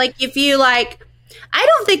sober. So like, if you like, I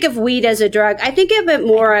don't think of weed as a drug. I think of it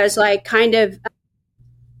more as like kind of,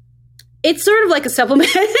 it's sort of like a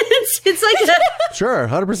supplement. It's like Sure,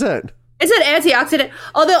 100%. It's an antioxidant.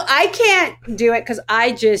 Although I can't do it because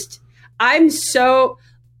I've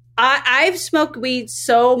smoked weed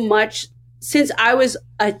so much since I was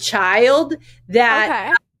a child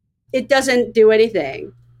that it doesn't do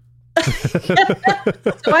anything.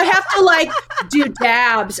 So I have to like do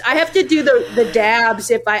dabs. I have to do the dabs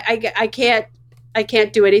if I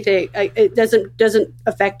can't do anything. It doesn't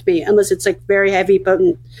affect me unless it's like very heavy,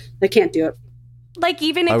 potent. I can't do it. Like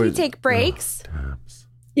even if you take breaks?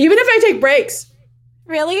 Even if I take breaks.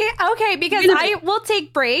 Really? Okay, because I will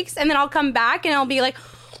take breaks and then I'll come back and I'll be like,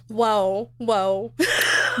 whoa.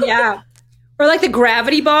 Yeah. Or like the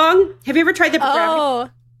gravity bong. Have you ever tried the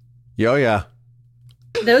gravity? Oh, yeah.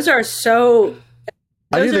 Those are so...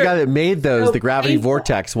 I knew the guy that made those, so the gravity painful.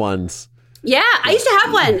 vortex ones. Yeah, I used to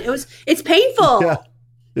have one. It's painful.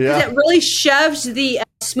 Yeah. It really shoves the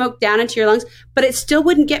smoke down into your lungs, but it still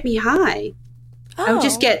wouldn't get me high. I would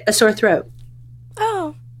just get a sore throat.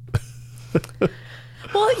 Oh.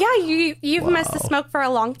 Well, yeah, you've missed the smoke for a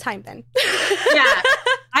long time then. Yeah.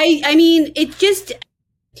 I mean, it just,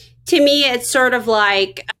 to me, it's sort of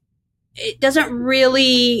like, it doesn't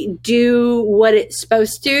really do what it's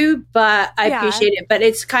supposed to, but I appreciate it. But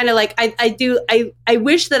it's kind of like, I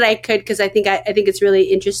wish that I could, because I think it's really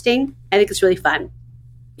interesting. I think it's really fun.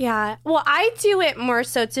 Yeah. Well, I do it more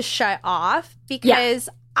so to shut off because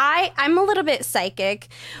I'm a little bit psychic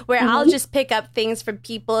where I'll just pick up things from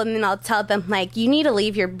people and then I'll tell them like, you need to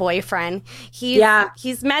leave your boyfriend.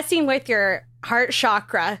 He's messing with your heart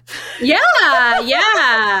chakra. Yeah.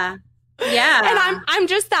 And I'm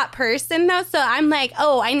just that person though. So I'm like,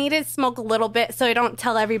 oh, I need to smoke a little bit so I don't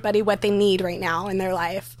tell everybody what they need right now in their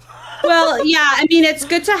life. Well, yeah, I mean, it's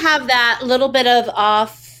good to have that little bit of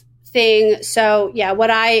off thing. So yeah, what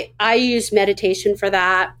I use meditation for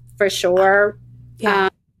that for sure. Yeah.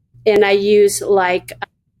 And I use like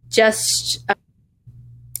just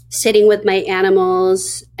sitting with my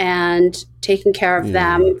animals and taking care of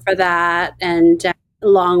them for that, and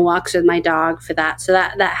long walks with my dog for that. So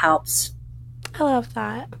that helps. I love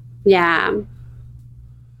that. Yeah.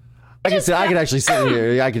 I could actually sit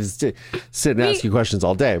here. I could just sit and ask you questions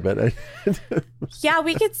all day, but yeah,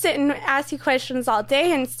 we could sit and ask you questions all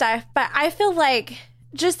day and stuff. But I feel like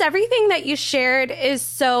just everything that you shared is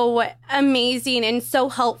so amazing and so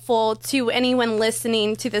helpful to anyone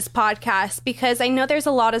listening to this podcast, because I know there's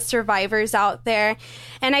a lot of survivors out there.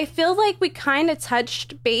 And I feel like we kind of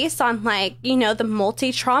touched base on, like, you know, the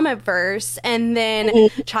multi-trauma verse, and then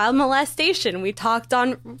child molestation. We talked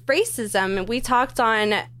on racism. We talked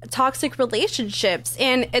on toxic relationships.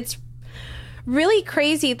 And it's really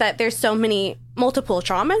crazy that there's so many multiple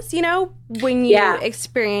traumas, you know, when you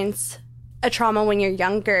experience a trauma when you're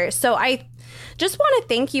younger. So I just want to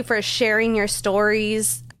thank you for sharing your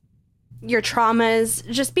stories, your traumas,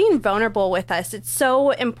 just being vulnerable with us. It's so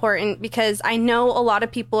important, because I know a lot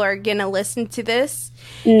of people are going to listen to this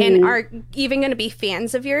and are even going to be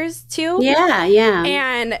fans of yours too. Yeah.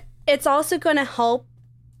 And it's also going to help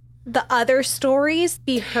the other stories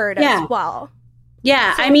be heard as well.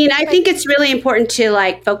 Yeah, So, I mean, I think it's really important to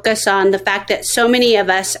like focus on the fact that so many of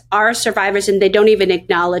us are survivors and they don't even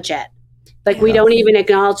acknowledge it. Like we don't even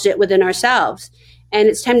acknowledge it within ourselves. And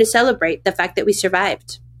it's time to celebrate the fact that we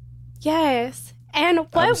survived. Yes. And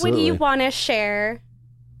what would you want to share?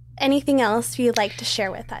 Anything else you'd like to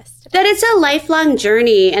share with us? That it's a lifelong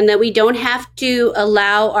journey, and that we don't have to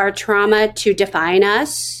allow our trauma to define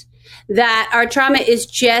us. That our trauma is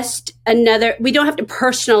just another, we don't have to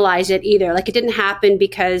personalize it either. Like it didn't happen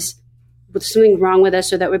because there's something wrong with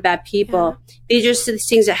us or that we're bad people. These are just the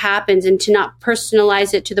things that happens, and to not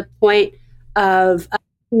personalize it to the point of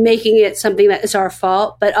making it something that is our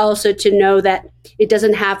fault, but also to know that it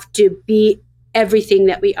doesn't have to be everything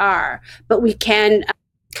that we are, but we can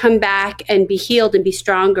come back and be healed and be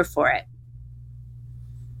stronger for it.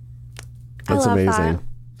 That's amazing.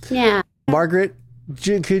 Yeah. Margaret,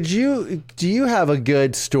 do you have a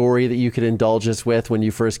good story that you could indulge us with when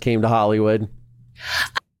you first came to Hollywood?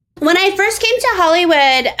 When I first came to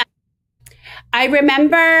Hollywood, I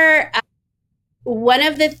remember one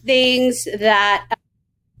of the things that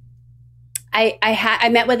I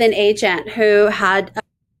met with an agent who had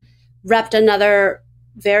repped another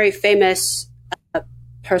very famous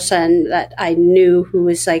person that I knew, who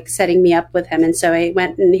was like setting me up with him. And so I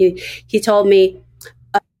went, and he told me,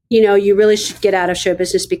 you know, you really should get out of show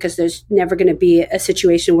business, because there's never going to be a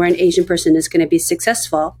situation where an Asian person is going to be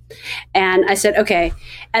successful. And I said, okay.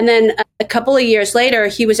 And then a couple of years later,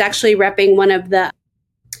 he was actually repping one of the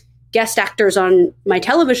guest actors on my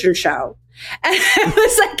television show. And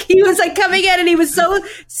he was like coming in, and he was so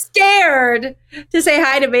scared to say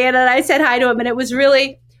hi to me. And then I said hi to him, and it was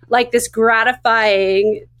really like this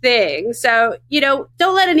gratifying thing. So, you know,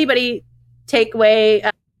 don't let anybody take away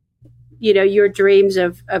you know, your dreams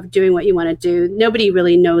of doing what you want to do. Nobody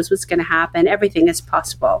really knows what's going to happen. Everything is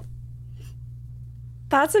possible.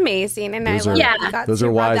 That's amazing. And those I love are, that you got those to are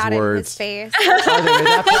rub wise that words. in his face.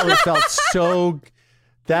 That probably felt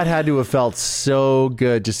that had to have felt so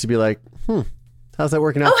good, just to be like, how's that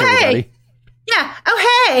working out for everybody? Yeah.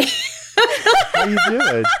 Oh, hey. How you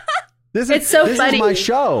doing? It's this funny. is my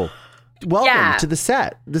show. Welcome to the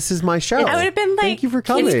set. This is my show. I would have been like, thank you for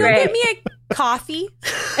coming. Can you go get me a coffee?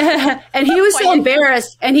 And he was so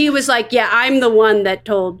embarrassed. And he was like, yeah, I'm the one that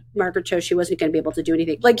told Margaret Cho she wasn't going to be able to do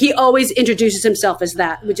anything. Like, he always introduces himself as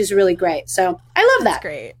that, which is really great. So I love that. That's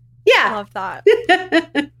great. Yeah. I love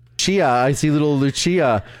that. Lucia, I see little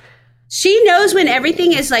Lucia. She knows when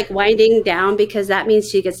everything is like winding down, because that means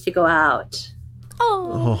she gets to go out.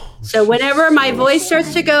 Oh. So whenever my voice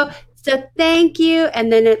starts to go, so thank you.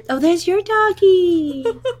 And then there's your doggy.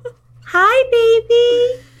 Hi,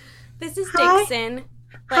 baby. This is Hi. Dixon. Like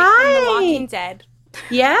Hi. from The Walking Dead.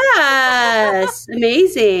 Yes.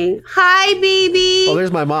 Amazing. Hi, baby. Oh,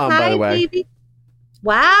 there's my mom, by the way. Baby.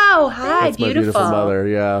 Wow. Hi. That's my beautiful mother.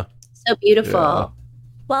 Yeah. So beautiful. Yeah.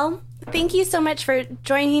 Well, thank you so much for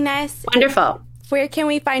joining us. Wonderful. Where can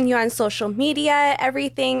we find you on social media,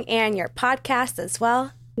 everything, and your podcast as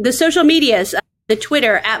well? The social medias, the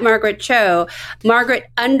Twitter at Margaret Cho,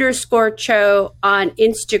 Margaret_Cho on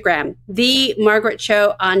Instagram, the Margaret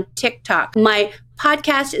Cho on TikTok. My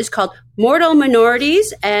podcast is called Mortal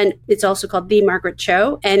Minorities, and it's also called The Margaret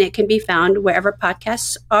Cho, and it can be found wherever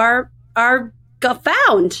podcasts are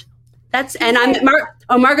found. And I'm at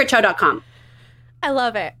margaretcho.com. I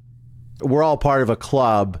love it. We're all part of a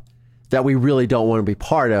club that we really don't want to be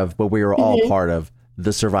part of, but we are all part of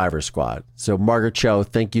the Survivor Squad. So Margaret Cho,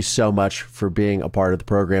 thank you so much for being a part of the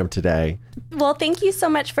program today. Well, thank you so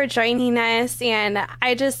much for joining us. And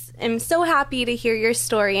I just am so happy to hear your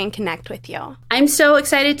story and connect with you. I'm so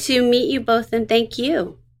excited to meet you both, and thank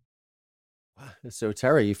you. So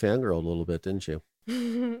Tara, you fangirled a little bit, didn't you?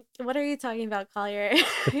 What are you talking about, Collier?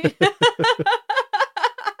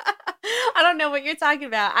 I don't know what you're talking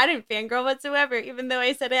about. I didn't fangirl whatsoever, even though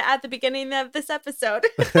I said it at the beginning of this episode.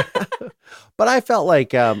 But I felt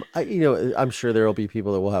like, I'm sure there will be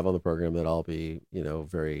people that we'll have on the program that I'll be,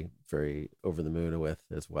 very, very over the moon with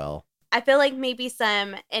as well. I feel like maybe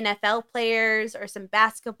some NFL players or some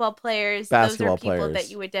basketball players. Basketball Those are people players.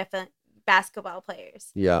 that you would definitely, basketball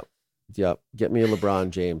players. Yep. Get me a LeBron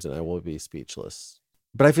James and I will be speechless.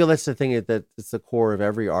 But I feel that's the thing, that it's the core of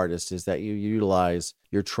every artist, is that you utilize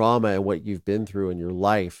your trauma and what you've been through in your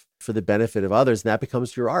life for the benefit of others. And that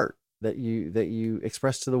becomes your art that you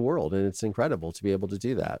express to the world. And it's incredible to be able to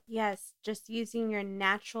do that. Yes. Just using your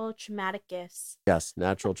natural traumatic gifts. Yes.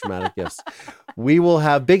 Natural traumatic gifts. We will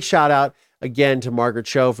have big shout out again to Margaret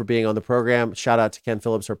Cho for being on the program. Shout out to Ken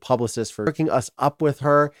Phillips, her publicist, for hooking us up with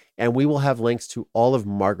her. And we will have links to all of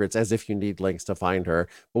Margaret's, as if you need links to find her,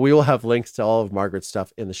 but we will have links to all of Margaret's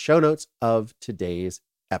stuff in the show notes of today's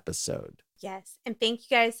episode. Yes. And thank you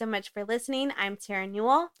guys so much for listening. I'm Tara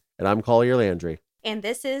Newell. And I'm Collier Landry. And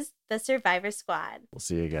this is the Survivor Squad. We'll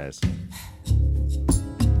see you guys.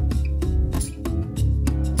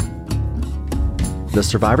 The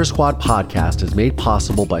Survivor Squad podcast is made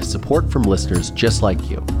possible by support from listeners just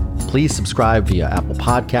like you. Please subscribe via Apple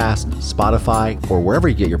Podcasts, Spotify, or wherever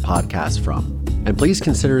you get your podcasts from. And please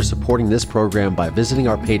consider supporting this program by visiting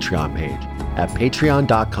our Patreon page at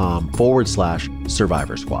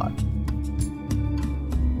patreon.com/Survivor Squad.